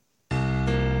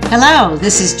Hello,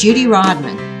 this is Judy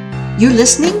Rodman. You're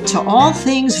listening to All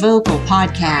Things Vocal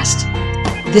podcast.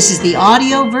 This is the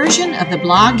audio version of the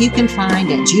blog you can find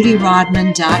at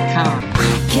judyrodman.com.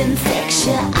 I can fix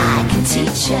you, I can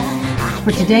teach you.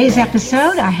 For today's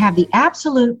episode, I have the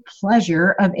absolute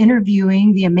pleasure of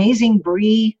interviewing the amazing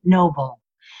Bree Noble.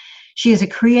 She is a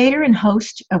creator and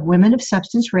host of Women of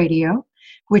Substance Radio,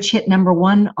 which hit number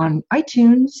 1 on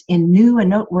iTunes in new and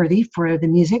noteworthy for the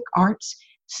music, arts,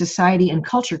 society, and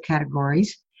culture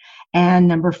categories, and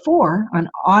number 4 on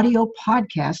audio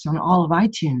podcast on all of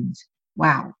iTunes.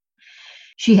 Wow.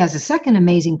 She has a second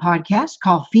amazing podcast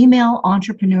called Female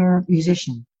Entrepreneur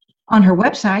Musician. On her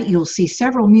website, you'll see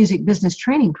several music business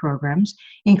training programs,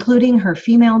 including her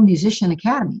Female Musician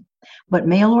Academy. But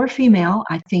male or female,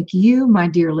 I think you, my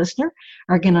dear listener,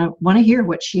 are going to want to hear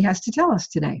what she has to tell us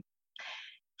today.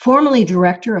 Formerly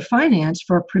director of finance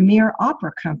for a premier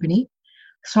opera company,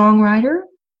 songwriter,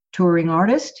 touring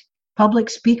artist, public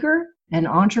speaker, and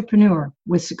entrepreneur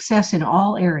with success in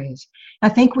all areas. I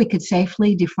think we could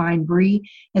safely define Bree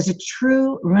as a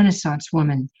true Renaissance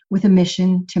woman with a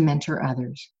mission to mentor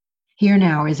others. Here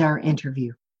now is our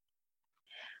interview.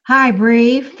 Hi,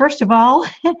 Bree. First of all,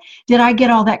 did I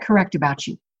get all that correct about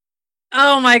you?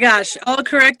 Oh my gosh, all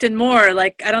correct and more.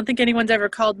 Like, I don't think anyone's ever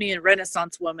called me a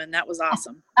Renaissance woman. That was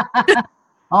awesome.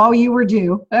 Oh, you were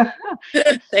due.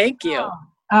 Thank you.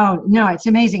 Oh, no, it's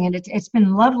amazing. And it's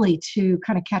been lovely to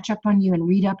kind of catch up on you and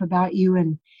read up about you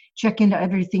and check into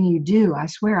everything you do. I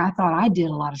swear, I thought I did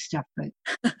a lot of stuff, but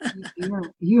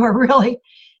you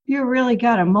really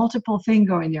got a multiple thing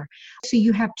going there. So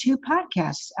you have 2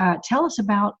 podcasts. Tell us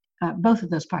about both of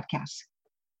those podcasts.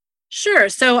 Sure.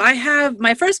 So I have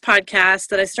my first podcast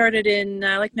that I started in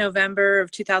November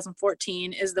of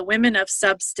 2014 is the Women of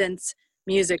Substance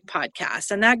Music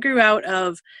Podcast. And that grew out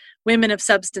of Women of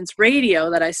Substance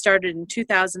Radio that I started in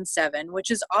 2007,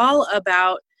 which is all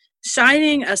about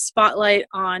shining a spotlight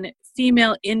on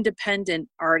female independent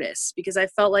artists, because I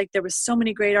felt like there was so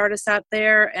many great artists out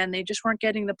there and they just weren't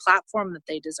getting the platform that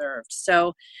they deserved.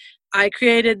 So I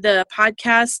created the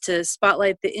podcast to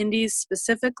spotlight the indies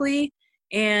specifically.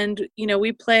 And,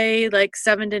 we play like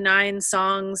 7 to 9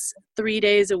 songs 3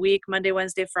 days a week, Monday,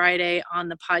 Wednesday, Friday on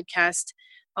the podcast,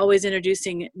 always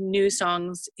introducing new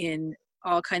songs in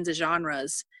all kinds of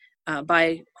genres by,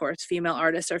 of course, female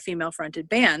artists or female-fronted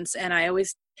bands. And I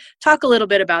always talk a little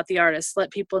bit about the artists,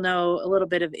 let people know a little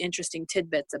bit of interesting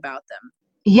tidbits about them.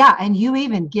 Yeah, and you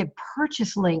even give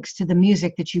purchase links to the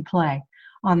music that you play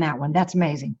on that one. That's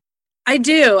amazing. I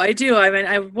do. I mean,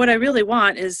 what I really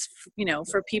want is,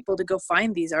 for people to go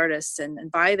find these artists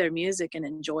and buy their music and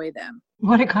enjoy them.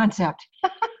 What a concept.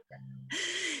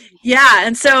 Yeah.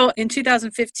 And so in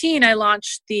 2015, I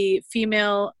launched the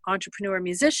Female Entrepreneur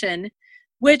Musician,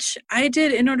 which I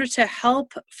did in order to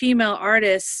help female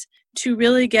artists to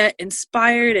really get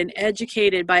inspired and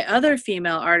educated by other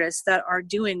female artists that are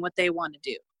doing what they want to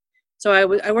do. So I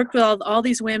worked with all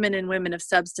these women and women of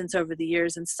substance over the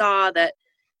years and saw that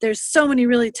there's so many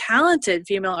really talented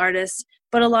female artists,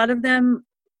 but a lot of them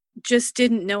just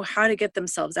didn't know how to get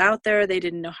themselves out there. They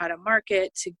didn't know how to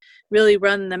market, to really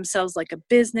run themselves like a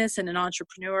business and an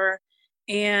entrepreneur.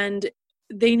 And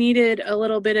they needed a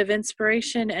little bit of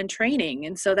inspiration and training.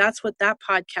 And so that's what that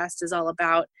podcast is all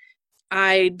about.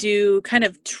 I do kind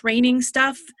of training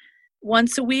stuff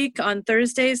once a week on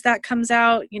Thursdays that comes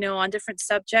out, on different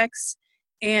subjects.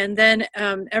 And then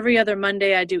every other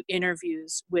Monday, I do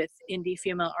interviews with indie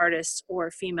female artists or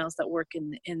females that work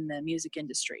in the music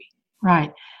industry.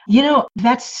 Right.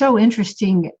 That's so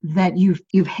interesting that you've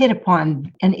hit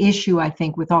upon an issue, I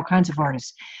think, with all kinds of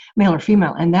artists, male or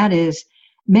female, and that is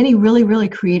many really, really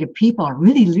creative people are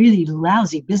really, really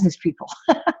lousy business people.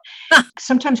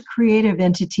 Sometimes creative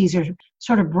entities are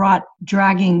sort of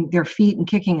dragging their feet and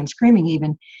kicking and screaming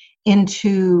even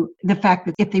into the fact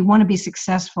that if they want to be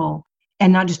successful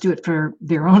and not just do it for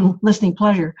their own listening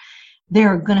pleasure,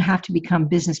 they're going to have to become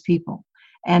business people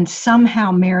and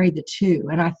somehow marry the two.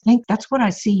 And I think that's what I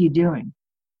see you doing.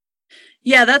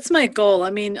 Yeah, that's my goal.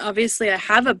 I mean, obviously I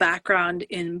have a background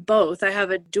in both. I have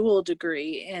a dual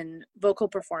degree in vocal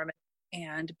performance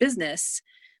and business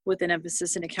with an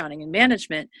emphasis in accounting and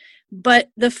management. But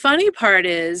the funny part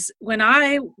is when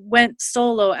I went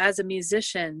solo as a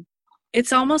musician,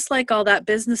 it's almost like all that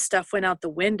business stuff went out the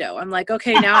window. I'm like,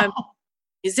 okay, now I'm a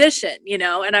musician,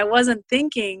 and I wasn't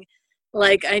thinking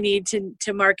like I need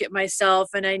to market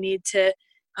myself and I need to,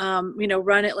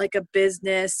 run it like a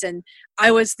business. And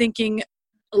I was thinking,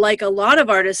 like a lot of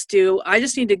artists do, I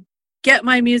just need to get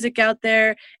my music out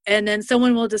there and then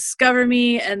someone will discover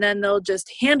me and then they'll just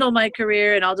handle my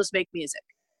career and I'll just make music.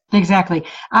 Exactly.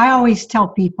 I always tell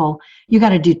people you got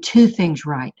to do two things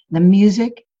right, the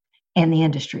music and the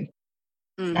industry.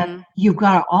 And Mm-hmm. you've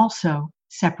got to also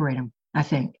separate them, I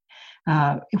think.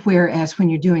 Whereas when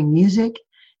you're doing music,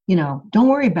 don't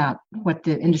worry about what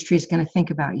the industry is going to think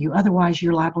about you. Otherwise,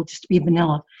 you're liable just to be a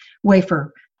vanilla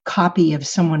wafer copy of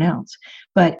someone else.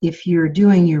 But if you're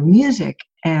doing your music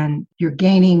and you're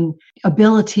gaining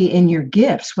ability in your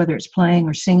gifts, whether it's playing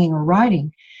or singing or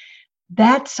writing,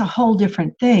 that's a whole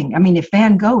different thing. I mean, if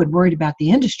Van Gogh had worried about the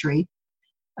industry,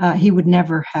 he would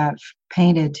never have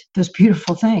painted those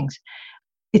beautiful things.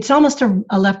 It's almost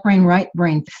a left brain, right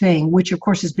brain thing, which of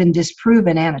course has been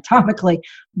disproven anatomically,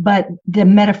 but the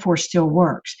metaphor still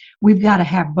works. We've got to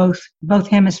have both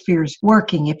hemispheres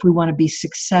working if we want to be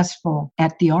successful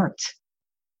at the arts.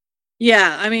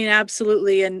 Yeah, I mean,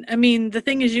 absolutely. And I mean, the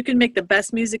thing is, you can make the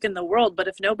best music in the world, but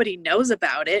if nobody knows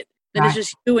about it, then it's Right.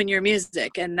 just you and your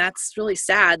music. And that's really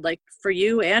sad, like for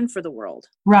you and for the world.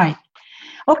 Right.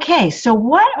 Okay, so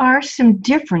what are some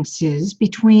differences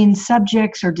between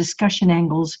subjects or discussion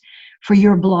angles for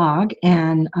your blog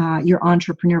and your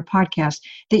entrepreneur podcast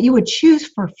that you would choose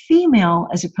for female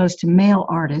as opposed to male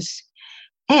artists?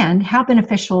 And how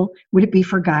beneficial would it be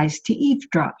for guys to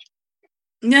eavesdrop?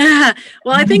 Yeah.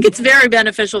 Well, I think it's very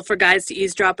beneficial for guys to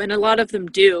eavesdrop, and a lot of them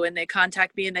do. And they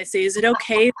contact me and they say, "Is it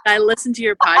okay that I listen to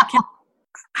your podcast?"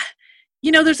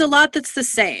 There's a lot that's the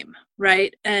same,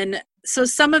 right? And so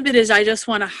some of it is I just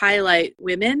want to highlight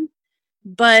women,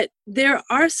 but there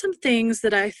are some things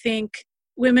that I think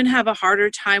women have a harder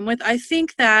time with. I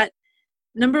think that,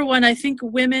 number one, I think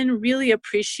women really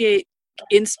appreciate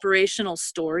inspirational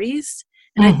stories.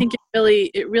 And I think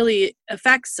it really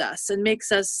affects us and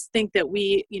makes us think that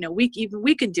we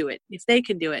can do it if they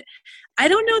can do it. I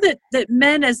don't know that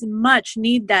men as much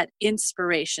need that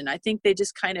inspiration. I think they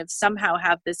just kind of somehow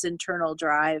have this internal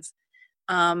drive.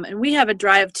 And we have a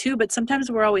drive too, but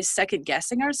sometimes we're always second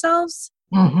guessing ourselves.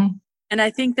 Mm-hmm. And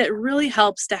I think that really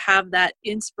helps to have that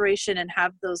inspiration and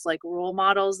have those like role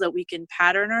models that we can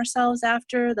pattern ourselves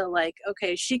after. The like,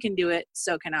 okay, she can do it,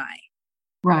 so can I.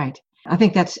 Right. I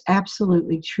think that's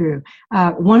absolutely true.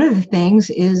 One of the things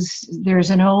is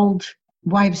there's an old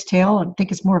wives' tale, I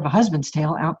think it's more of a husband's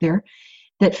tale out there,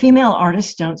 that female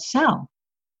artists don't sell.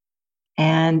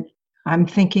 And I'm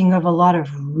thinking of a lot of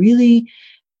really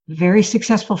very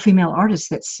successful female artists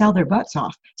that sell their butts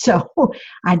off. So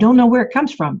I don't know where it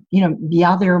comes from.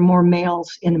 Yeah, there are more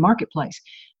males in the marketplace.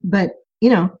 But,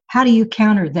 how do you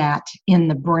counter that in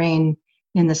the brain,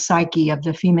 in the psyche of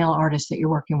the female artists that you're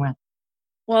working with?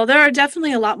 Well, there are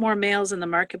definitely a lot more males in the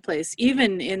marketplace,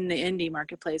 even in the indie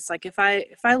marketplace. Like if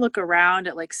I look around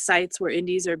at like sites where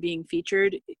indies are being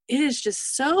featured, it is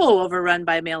just so overrun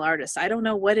by male artists. I don't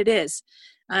know what it is.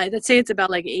 Let's say it's about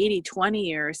like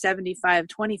 80-20 or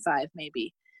 75-25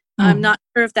 maybe. I'm not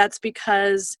sure if that's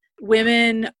because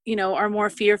women, are more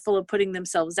fearful of putting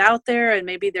themselves out there and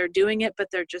maybe they're doing it, but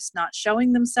they're just not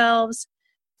showing themselves.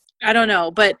 I don't know.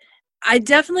 But I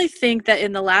definitely think that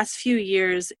in the last few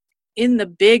years, in the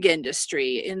big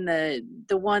industry, in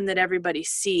the one that everybody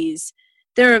sees,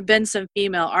 there have been some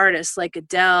female artists like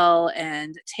Adele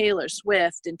and Taylor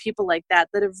Swift and people like that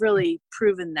have really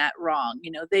proven that wrong.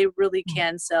 They really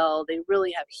can sell. They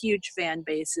really have huge fan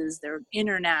bases. They're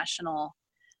international.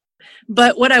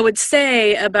 But what I would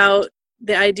say about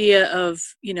the idea of,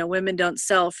 women don't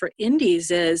sell for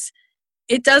indies is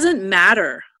it doesn't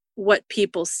matter what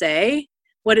people say.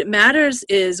 What it matters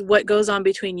is what goes on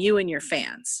between you and your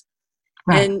fans.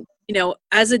 Right. And,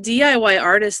 as a DIY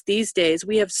artist these days,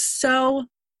 we have so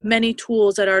many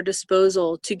tools at our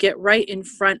disposal to get right in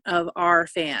front of our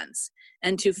fans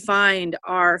and to find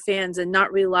our fans and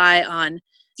not rely on,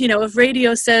 if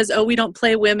radio says, oh, we don't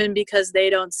play women because they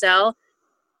don't sell,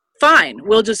 fine,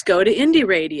 we'll just go to indie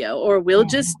radio or we'll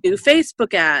just do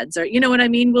Facebook ads or, what I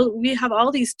mean? We have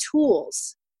all these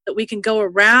tools that we can go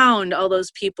around all those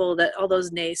people, all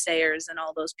those naysayers and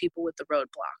all those people with the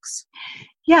roadblocks.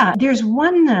 Yeah, there's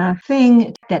one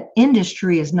thing that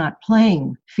industry is not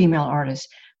playing female artists,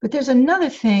 but there's another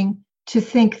thing to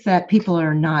think that people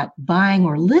are not buying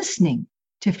or listening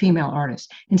to female artists.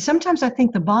 And sometimes I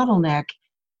think the bottleneck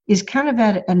is kind of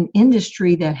at an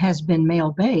industry that has been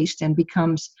male-based and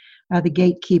becomes the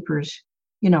gatekeepers,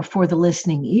 for the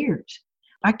listening ears.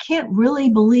 I can't really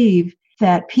believe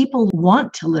that people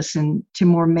want to listen to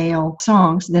more male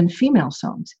songs than female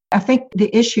songs. I think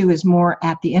the issue is more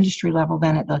at the industry level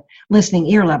than at the listening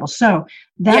ear level. So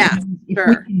that if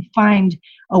we can find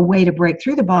a way to break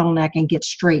through the bottleneck and get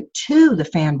straight to the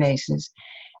fan bases,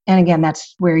 and again,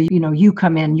 that's where you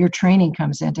come in, your training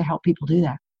comes in to help people do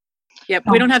that. Yep,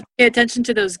 we don't have to pay attention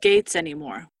to those gates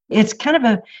anymore. It's kind of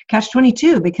a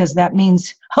catch-22 because that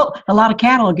means a lot of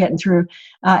cattle are getting through,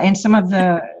 and some of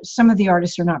the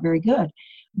artists are not very good.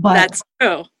 But That's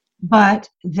true. But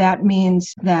that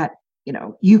means that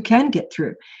you can get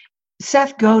through.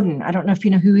 Seth Godin, I don't know if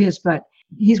you know who he is, but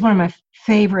he's one of my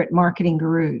favorite marketing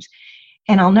gurus.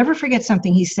 And I'll never forget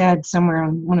something he said somewhere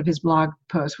on one of his blog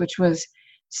posts, which was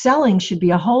selling should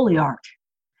be a holy art.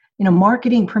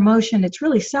 Marketing, promotion, it's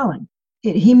really selling.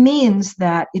 He means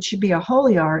that it should be a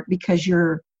holy art because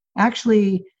you're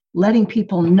actually letting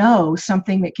people know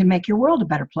something that can make your world a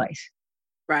better place.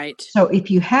 Right. So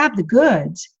if you have the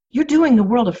goods, you're doing the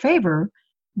world a favor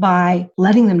by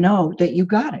letting them know that you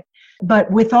got it.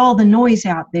 But with all the noise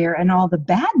out there and all the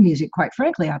bad music, quite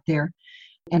frankly, out there,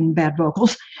 and bad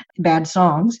vocals, bad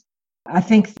songs, I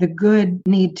think the good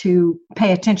need to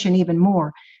pay attention even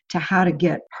more to how to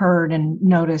get heard and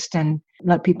noticed and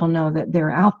let people know that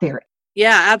they're out there.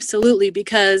 Yeah, absolutely.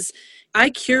 Because I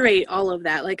curate all of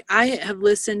that. Like, I have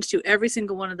listened to every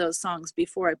single one of those songs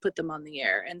before I put them on the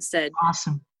air and said,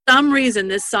 awesome. Some reason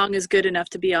this song is good enough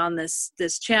to be on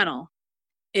this channel.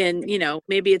 And,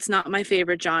 maybe it's not my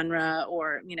favorite genre,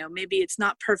 or, maybe it's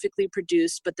not perfectly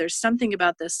produced, but there's something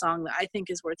about this song that I think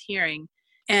is worth hearing.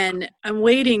 And I'm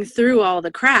wading through all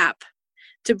the crap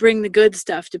to bring the good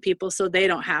stuff to people so they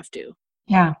don't have to.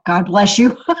 Yeah. God bless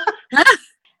you.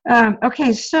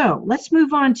 Okay. So let's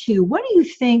move on to, what do you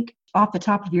think, off the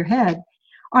top of your head,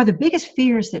 are the biggest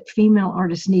fears that female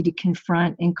artists need to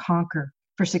confront and conquer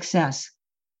for success?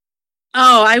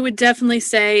 Oh, I would definitely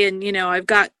say, and, I've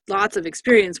got lots of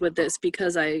experience with this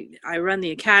because I run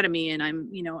the academy and I'm,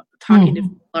 talking to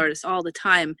artists all the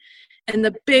time. And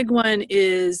the big one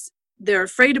is they're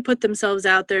afraid to put themselves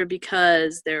out there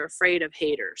because they're afraid of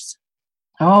haters.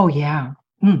 Oh, yeah.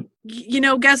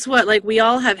 Guess what? Like, we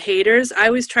all have haters. I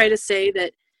always try to say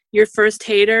that your first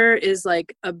hater is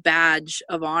like a badge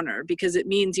of honor because it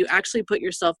means you actually put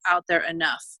yourself out there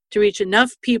enough to reach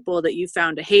enough people that you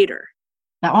found a hater.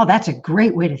 Oh, that's a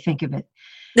great way to think of it.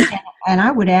 And I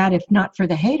would add, if not for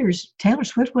the haters, Taylor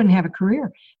Swift wouldn't have a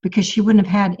career because she wouldn't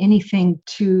have had anything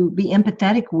to be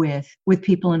empathetic with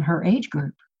people in her age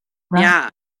group. Right? Yeah.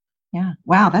 Yeah.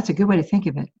 Wow, that's a good way to think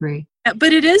of it, Bree.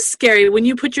 But it is scary when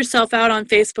you put yourself out on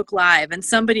Facebook Live and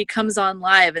somebody comes on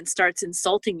live and starts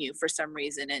insulting you for some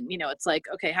reason. And, it's like,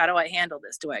 okay, how do I handle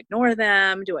this? Do I ignore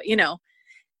them?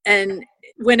 And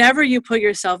whenever you put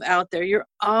yourself out there, you're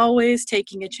always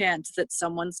taking a chance that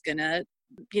someone's going to,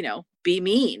 be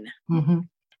mean. Mm-hmm.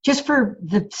 Just for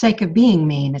the sake of being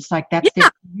mean. It's like that's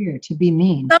their career, to be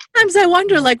mean. Sometimes I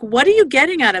wonder, like, what are you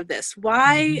getting out of this?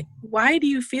 Why do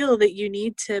you feel that you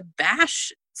need to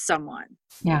bash someone?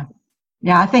 Yeah.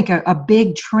 Yeah, I think a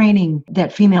big training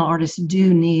that female artists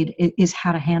do need is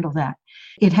how to handle that.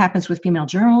 It happens with female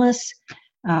journalists.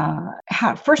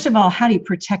 First of all, how do you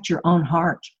protect your own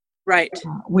heart? Right.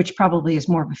 Which probably is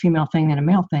more of a female thing than a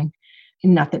male thing.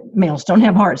 Not that males don't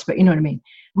have hearts, but you know what I mean.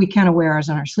 We kind of wear ours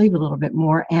on our sleeve a little bit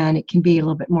more, and it can be a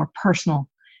little bit more personal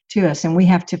to us, and we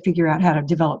have to figure out how to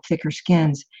develop thicker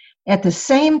skins. At the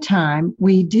same time,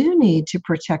 we do need to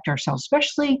protect ourselves,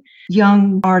 especially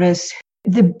young artists.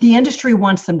 The industry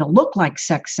wants them to look like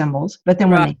sex symbols, but then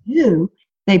when they do,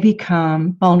 they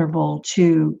become vulnerable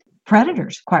to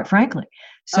predators, quite frankly.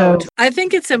 So I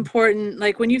think it's important,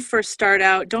 like when you first start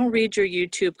out, don't read your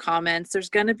YouTube comments. There's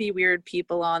going to be weird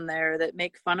people on there that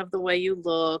make fun of the way you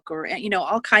look or,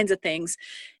 all kinds of things.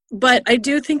 But I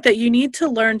do think that you need to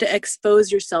learn to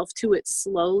expose yourself to it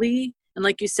slowly. And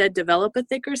like you said, develop a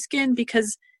thicker skin,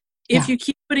 because if you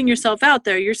keep putting yourself out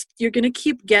there, you're going to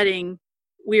keep getting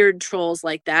weird trolls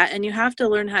like that. And you have to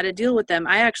learn how to deal with them.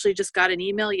 I actually just got an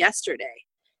email yesterday.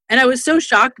 And I was so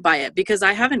shocked by it because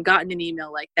I haven't gotten an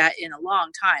email like that in a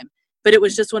long time. But it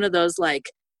was just one of those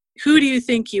like, who do you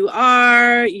think you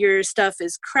are? Your stuff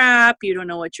is crap. You don't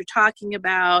know what you're talking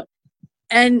about.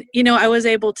 And, I was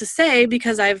able to say,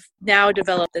 because I've now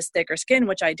developed this thicker skin,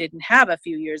 which I didn't have a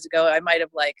few years ago, I might have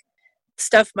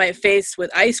stuffed my face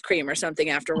with ice cream or something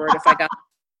afterward if I got.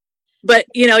 But,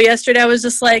 yesterday I was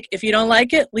just like, if you don't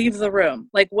like it, leave the room.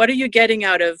 Like, what are you getting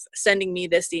out of sending me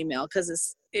this email?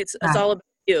 Because it's all about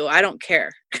you. I don't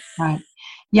care. Right.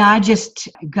 Yeah, I just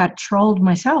got trolled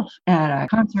myself at a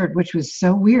concert, which was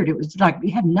so weird. It was like it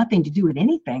had nothing to do with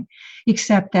anything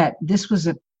except that this was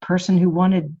a person who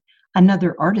wanted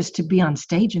another artist to be on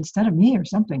stage instead of me or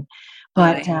something.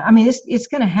 But it's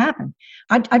going to happen.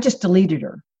 I just deleted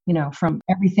her, from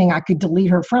everything I could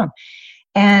delete her from,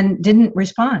 and didn't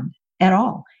respond at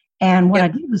all. And what I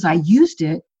did was I used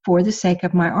it for the sake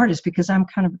of my artist, because I'm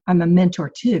a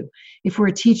mentor too. If we're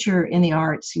a teacher in the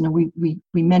arts, we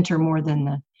mentor more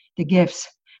than the gifts.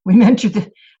 We mentor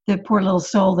the poor little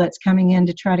soul that's coming in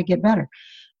to try to get better.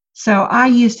 So I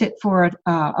used it for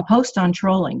a post on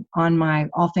trolling on my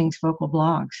All Things Vocal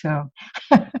blog.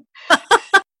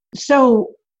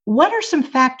 So what are some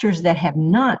factors that have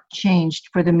not changed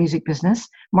for the music business,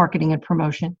 marketing and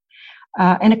promotion,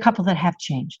 and a couple that have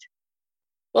changed?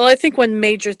 Well, I think one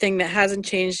major thing that hasn't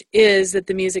changed is that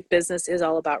the music business is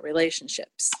all about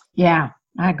relationships. Yeah,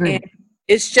 I agree. And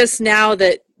it's just now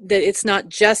that it's not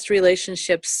just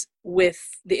relationships with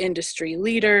the industry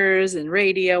leaders and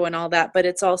radio and all that, but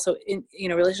it's also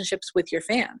relationships with your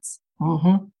fans.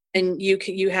 Mm-hmm. And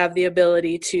you have the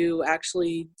ability to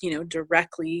actually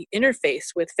directly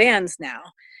interface with fans now.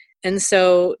 And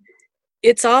so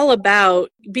it's all about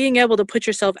being able to put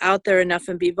yourself out there enough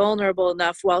and be vulnerable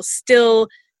enough while still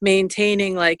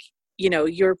maintaining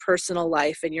your personal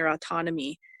life and your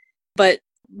autonomy, but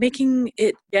making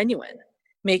it genuine,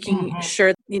 making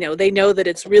sure they know that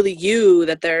it's really you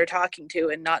that they're talking to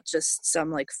and not just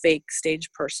some fake stage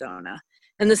persona.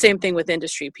 And the same thing with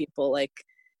industry people,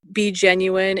 be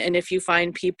genuine. And if you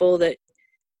find people that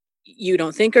you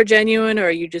don't think are genuine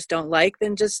or you just don't like,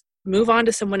 then just move on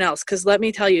to someone else. Because let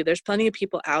me tell you, there's plenty of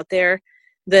people out there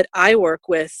that I work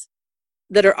with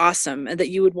that are awesome and that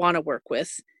you would want to work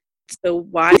with. So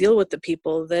why deal with the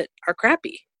people that are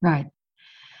crappy? Right.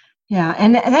 Yeah.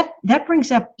 And that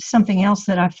brings up something else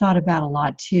that I've thought about a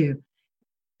lot too,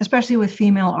 especially with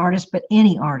female artists, but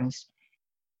any artist.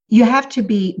 You have to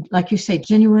be, like you say,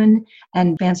 genuine,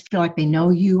 and fans feel like they know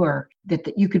you or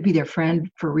that you could be their friend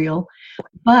for real.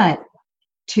 But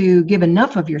to give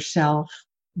enough of yourself,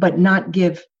 but not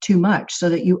give too much, so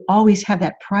that you always have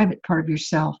that private part of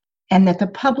yourself, and that the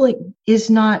public is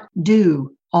not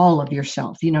due all of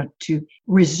yourself, to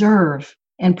reserve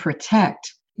and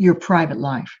protect your private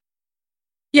life.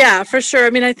 Yeah, for sure. I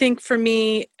mean, I think for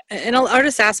me, and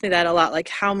artists ask me that a lot,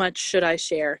 how much should I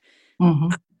share?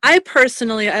 Mm-hmm. I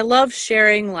personally, I love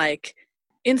sharing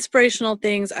inspirational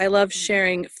things. I love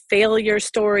sharing failure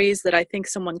stories that I think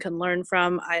someone can learn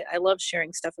from. I love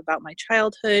sharing stuff about my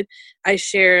childhood. I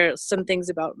share some things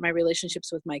about my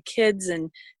relationships with my kids and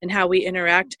how we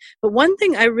interact. But one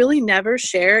thing I really never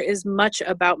share is much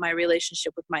about my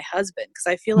relationship with my husband,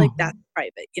 because I feel like that's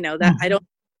private, that I don't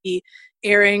be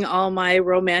airing all my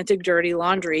romantic dirty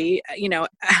laundry,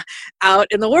 out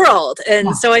in the world.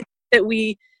 And so I think that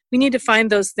we need to find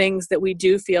those things that we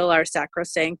do feel are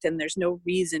sacrosanct, and there's no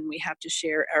reason we have to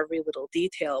share every little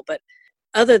detail. But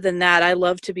other than that, I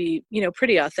love to be,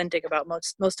 pretty authentic about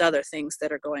most other things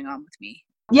that are going on with me.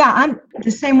 Yeah, I'm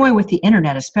the same way with the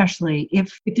internet, especially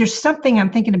if there's something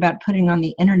I'm thinking about putting on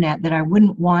the internet that I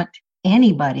wouldn't want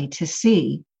anybody to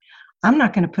see, I'm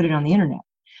not going to put it on the internet.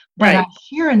 But I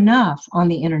share enough on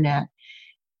the internet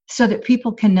so that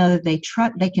people can know that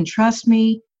they can trust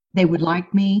me, they would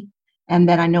like me, and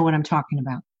that I know what I'm talking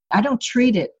about. I don't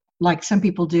treat it like some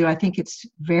people do. I think it's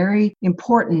very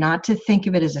important not to think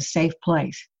of it as a safe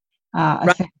place,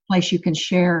 safe place you can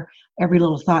share every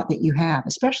little thought that you have,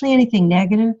 especially anything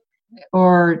negative,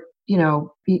 or,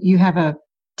 you have a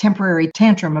temporary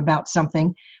tantrum about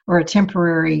something or a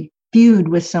temporary feud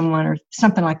with someone or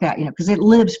something like that, because it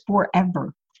lives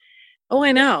forever. Oh,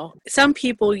 I know. Some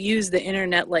people use the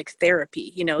internet like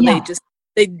therapy.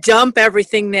 They dump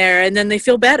everything there and then they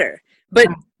feel better. But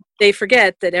they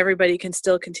forget that everybody can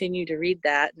still continue to read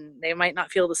that, and they might not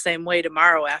feel the same way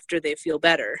tomorrow after they feel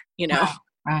better,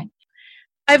 Right.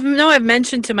 I've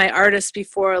mentioned to my artists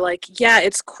before,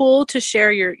 it's cool to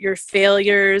share your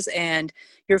failures and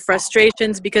your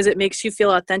frustrations because it makes you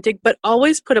feel authentic, but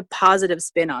always put a positive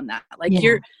spin on that.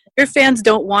 Your fans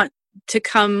don't want to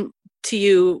come to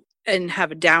you and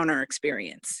have a downer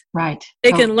experience. Right.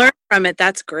 They can learn from it.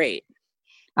 That's great.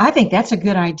 I think that's a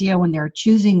good idea when they're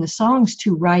choosing the songs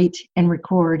to write and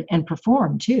record and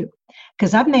perform too.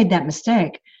 Because I've made that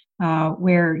mistake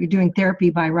where you're doing therapy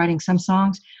by writing some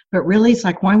songs, but really it's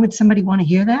why would somebody want to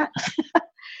hear that?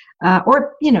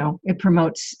 Or, it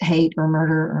promotes hate or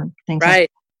murder or things like that.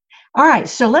 All right,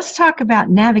 so let's talk about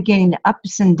navigating the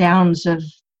ups and downs of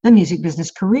the music business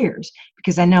careers,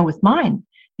 because I know with mine,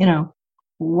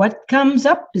 what comes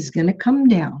up is going to come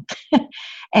down.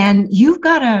 And you've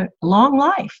got a long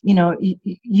life.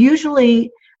 Usually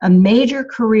a major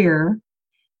career,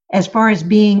 as far as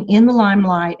being in the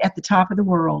limelight at the top of the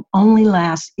world, only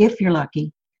lasts, if you're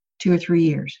lucky, 2 or 3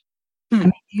 years. I mean,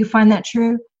 do you find that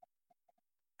true?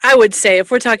 I would say,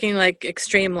 if we're talking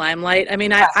extreme limelight, I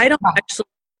mean, I don't actually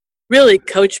really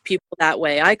coach people that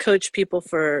way. I coach people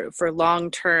for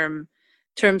long-term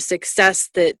success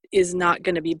that is not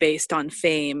going to be based on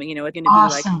fame. It's going to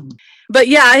awesome. But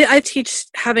yeah, I teach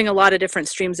having a lot of different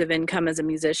streams of income as a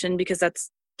musician, because that's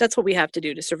that's what we have to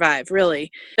do to survive,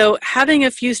 really. So having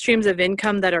a few streams of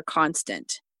income that are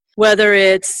constant, whether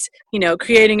it's,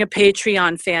 creating a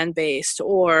Patreon fan base,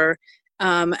 or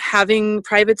having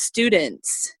private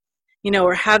students,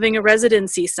 or having a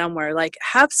residency somewhere, like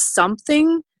have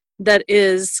something that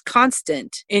is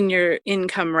constant in your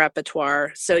income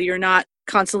repertoire, so you're not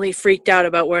constantly freaked out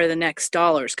about where the next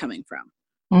dollar is coming from.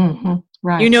 Mm-hmm.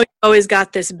 Right. You always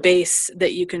got this base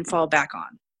that you can fall back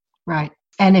on. Right.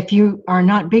 And if you are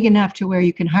not big enough to where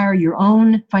you can hire your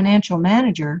own financial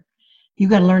manager, you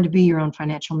got to learn to be your own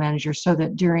financial manager, so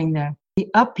that during the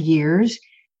up years,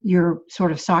 you're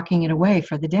sort of socking it away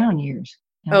for the down years.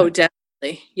 Oh,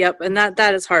 definitely. Yep. And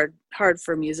that is hard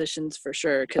for musicians, for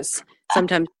sure, because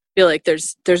sometimes I feel like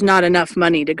there's not enough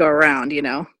money to go around,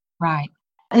 Right.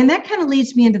 And that kind of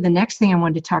leads me into the next thing I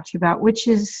wanted to talk to you about, which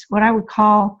is what I would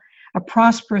call a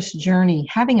prosperous journey,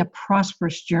 having a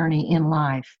prosperous journey in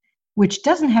life, which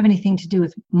doesn't have anything to do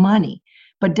with money,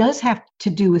 but does have to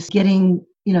do with getting,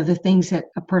 the things that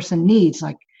a person needs,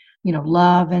 like,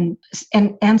 love and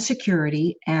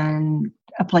security and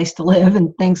a place to live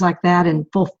and things like that, and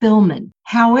fulfillment.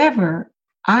 However,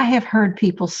 I have heard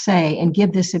people say and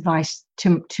give this advice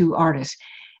to artists,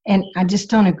 and I just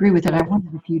don't agree with it. I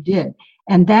wondered if you did.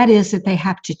 And that is that they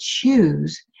have to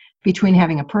choose between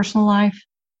having a personal life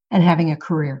and having a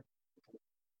career.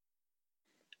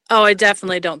 Oh, I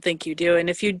definitely don't think you do. And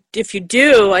if you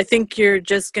do, I think you're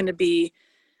just going to be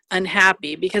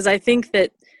unhappy, because I think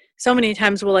that so many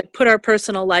times we'll put our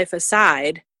personal life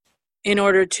aside in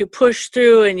order to push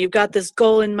through, and you've got this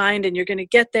goal in mind and you're going to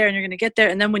get there and you're going to get there.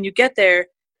 And then when you get there,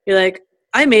 you're like,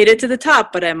 I made it to the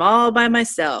top, but I'm all by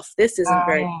myself. This isn't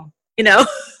very,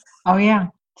 Oh, yeah.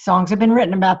 Songs have been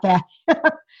written about that.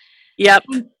 Yep.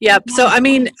 So,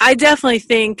 I definitely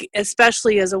think,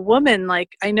 especially as a woman,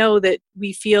 I know that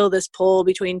we feel this pull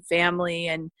between family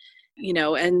and,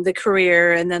 and the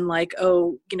career. And then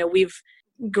we've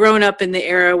grown up in the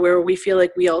era where we feel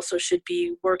like we also should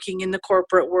be working in the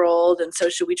corporate world. And so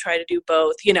should we try to do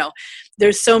both?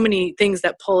 There's so many things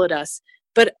that pull at us,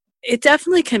 but it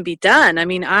definitely can be done.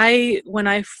 When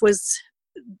I was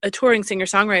a touring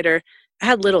singer-songwriter, I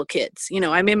had little kids.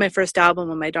 I made my first album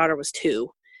when my daughter was 2.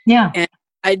 Yeah. And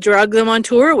I drug them on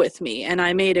tour with me, and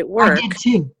I made it work.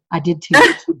 I did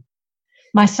too.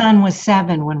 My son was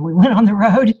 7 when we went on the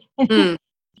road.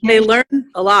 They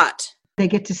learn a lot. They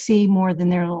get to see more than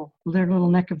their little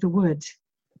neck of the woods.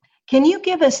 Can you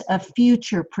give us a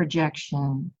future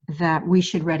projection that we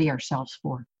should ready ourselves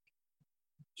for?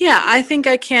 Yeah, I think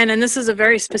I can. And this is a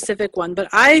very specific one, but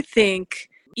I think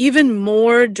even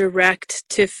more direct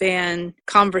to fan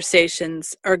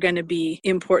conversations are going to be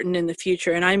important in the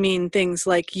future. And I mean things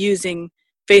like using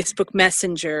Facebook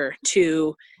Messenger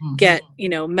to get,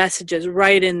 messages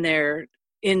right in their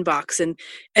inbox,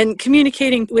 and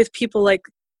communicating with people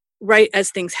right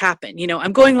as things happen.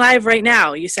 I'm going live right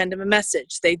now. You send them a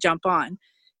message, they jump on.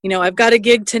 I've got a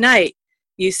gig tonight.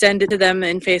 You send it to them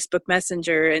in Facebook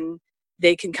Messenger and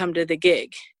they can come to the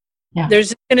gig. Yeah.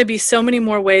 There's going to be so many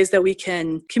more ways that we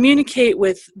can communicate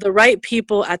with the right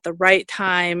people at the right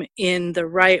time in the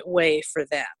right way for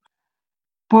them.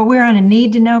 Well, we're on a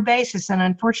need-to-know basis, and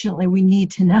unfortunately, we need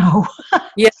to know.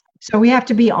 Yeah. So we have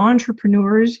to be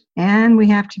entrepreneurs, and we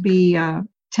have to be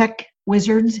tech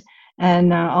wizards,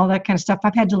 and all that kind of stuff.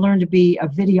 I've had to learn to be a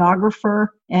videographer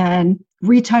and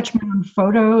retouch my own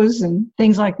photos and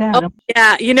things like that. Oh,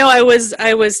 yeah. I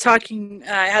was talking,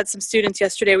 I had some students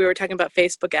yesterday, we were talking about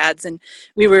Facebook ads, and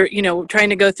we were, trying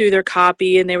to go through their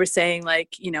copy, and they were saying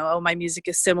my music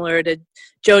is similar to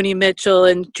Joni Mitchell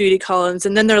and Judy Collins.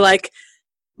 And then they're like,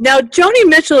 now Joni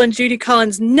Mitchell and Judy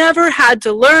Collins never had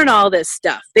to learn all this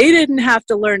stuff. They didn't have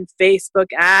to learn Facebook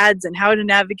ads and how to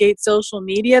navigate social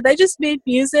media. They just made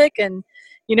music, and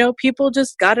people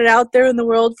just got it out there in the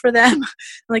world for them.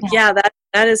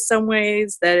 That is some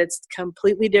ways that it's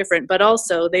completely different, but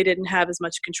also they didn't have as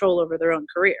much control over their own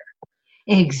career.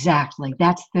 Exactly.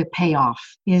 That's the payoff,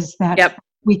 is that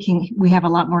we have a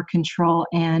lot more control,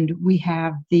 and we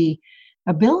have the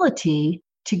ability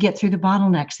to get through the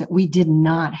bottlenecks that we did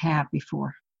not have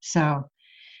before. So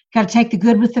got to take the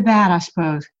good with the bad, I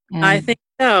suppose. I think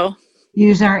so.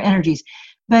 Use our energies.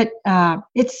 But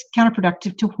it's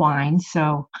counterproductive to whine.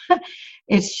 So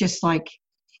it's just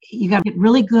you got to get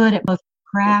really good at both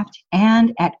craft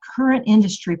and at current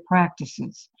industry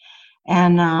practices.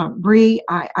 And Bree,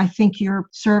 I think your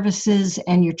services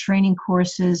and your training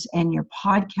courses and your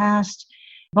podcast,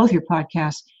 both your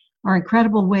podcasts, are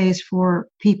incredible ways for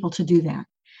people to do that.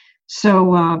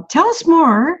 So tell us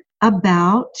more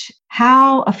about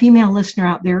how a female listener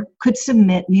out there could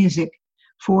submit music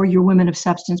for your Women of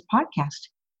Substance podcast.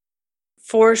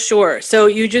 For sure. So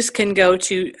you just can go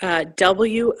to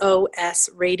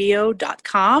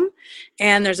wosradio.com,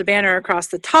 and there's a banner across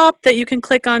the top that you can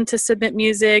click on to submit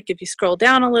music. If you scroll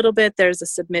down a little bit, there's a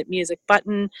submit music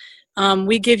button.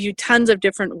 We give you tons of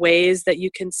different ways that you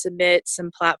can submit,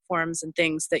 some platforms and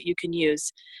things that you can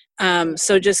use.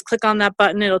 So just click on that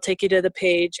button. It'll take you to the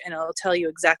page, and it'll tell you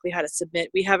exactly how to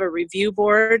submit. We have a review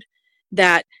board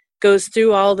that goes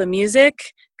through all the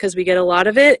music because we get a lot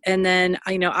of it. And then,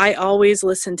 I always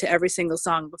listen to every single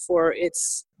song before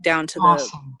it's down to the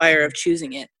wire of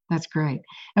choosing it. That's great.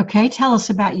 Okay, tell us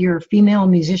about your Female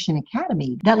Musician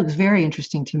Academy. That looks very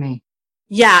interesting to me.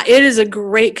 Yeah, it is a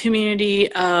great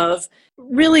community of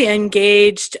really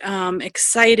engaged,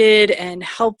 excited, and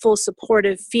helpful,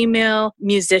 supportive female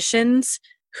musicians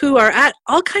who are at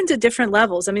all kinds of different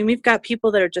levels. I mean, we've got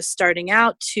people that are just starting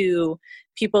out to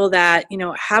people that,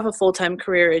 have a full-time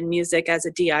career in music as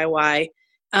a DIY.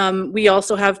 We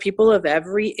also have people of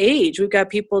every age. We've got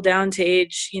people down to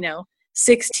age,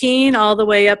 16 all the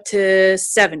way up to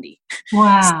 70.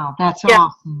 Wow, that's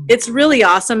awesome. It's really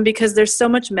awesome because there's so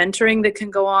much mentoring that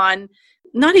can go on,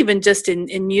 not even just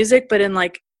in music, but in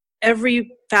like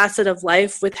every facet of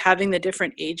life with having the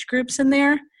different age groups in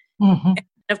there. Mm-hmm. And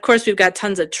of course, we've got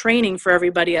tons of training for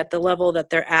everybody at the level that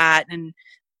they're at. And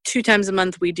 2 times a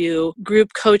month we do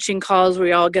group coaching calls where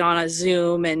we all get on a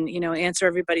Zoom and answer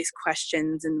everybody's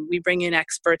questions, and we bring in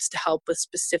experts to help with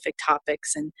specific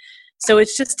topics. And so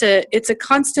it's a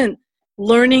constant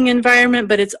learning environment,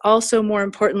 but it's also, more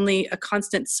importantly, a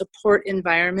constant support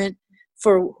environment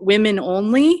for women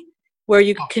only, where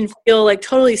you can feel like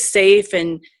totally safe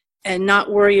and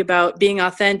not worry about being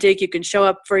authentic. You can show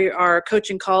up for our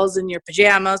coaching calls in your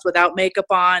pajamas without makeup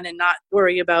on and not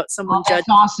worry about someone judging. That's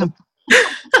awesome.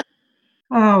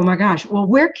 Oh my gosh. Well,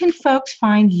 where can folks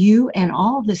find you and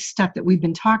all this stuff that we've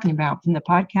been talking about from the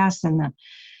podcast and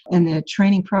the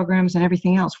training programs and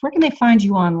everything else? Where can they find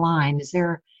you online? Is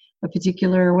there a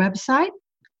particular website?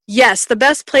 Yes, the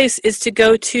best place is to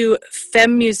go to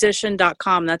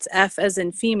femmusician.com. That's F as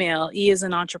in female, E as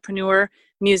in entrepreneur,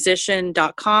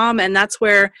 musician.com. And that's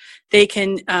where they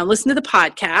can listen to the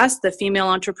podcast, The Female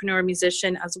Entrepreneur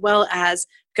Musician, as well as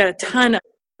got a ton of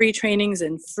free trainings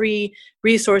and free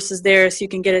resources there, so you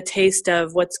can get a taste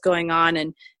of what's going on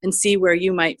and see where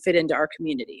you might fit into our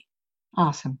community.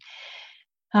 Awesome.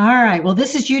 All right. Well,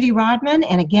 this is Judy Rodman.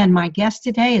 And again, my guest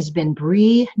today has been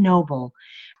Bree Noble.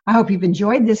 I hope you've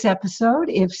enjoyed this episode.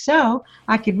 If so,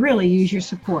 I could really use your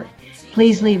support.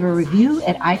 Please leave a review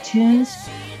at iTunes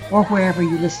or wherever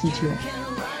you listen to it.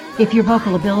 If your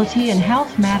vocal ability and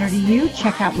health matter to you,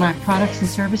 check out my products and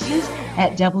services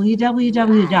at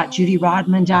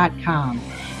www.judyrodman.com.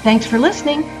 Thanks for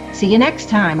listening. See you next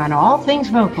time on All Things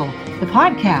Vocal, the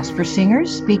podcast for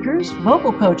singers, speakers,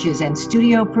 vocal coaches, and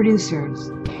studio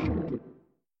producers.